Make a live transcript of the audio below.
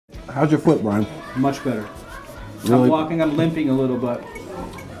How's your foot, Brian? Much better. Really? I'm walking, I'm limping a little, but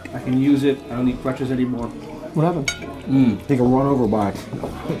I can use it. I don't need crutches anymore. What happened? Take a run over by.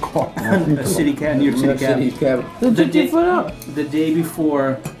 A city cab, New York City cab. They took your foot out. The day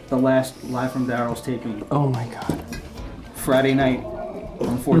before the last Live from Daryl's taping. Oh my God. Friday night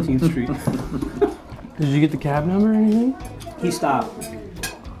on 14th Street. Did you get the cab number or anything? He stopped,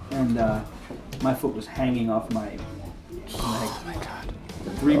 and my foot was hanging off my leg. Oh my God.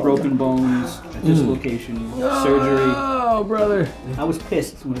 3 broken bones, a dislocation, surgery. Oh, brother. I was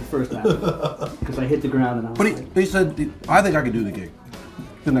pissed when it first happened because I hit the ground and I was But like, he said, I think I could do the gig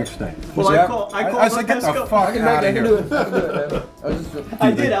the next day. well, I called I said, get the Pesco. fuck out of here.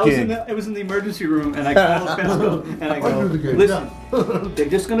 I did. I was in the emergency room and I called Pesco and I go, listen, they're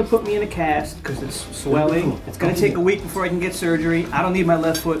just gonna put me in a cast because it's swelling. It's gonna take a week before I can get surgery. I don't need my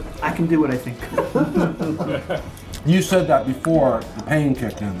left foot. I can do it, I think. You said that before the pain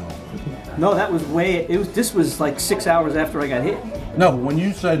kicked in, though. No, that was way. This was like 6 hours after I got hit. No, when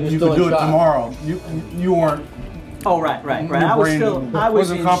you said you could do it tomorrow, you weren't. Oh right. Your I was brain still. I was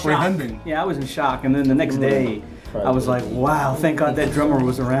wasn't in comprehending. shock. Yeah, I was in shock, and then the next day, I was like, "Wow, thank God that drummer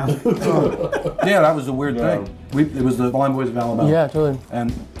was around." Yeah, that was the weird thing. It was the Blind Boys of Alabama. Yeah, totally.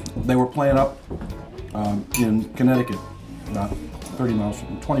 And they were playing up in Connecticut, about 30 miles,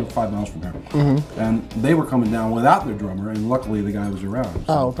 25 miles from there. And they were coming down without their drummer, and luckily the guy was around.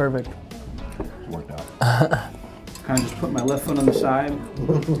 So Oh, perfect. it worked out. Kind of just put my left foot on the side,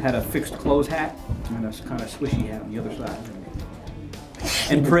 had a fixed clothes hat, and a kind of swishy hat on the other side.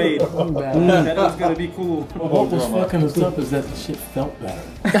 And prayed that it was going to be cool. What was fucking us up is that the shit felt better.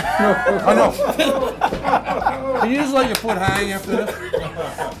 I know. Can you just let your foot hang after this?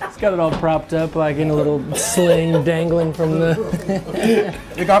 It's got it all propped up like in a little sling dangling from the...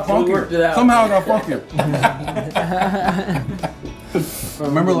 It got funkier. Somehow it got funkier.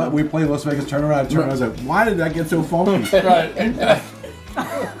 Remember, like, we played Las Vegas Turnaround. I was like, why did that get so funky? Right.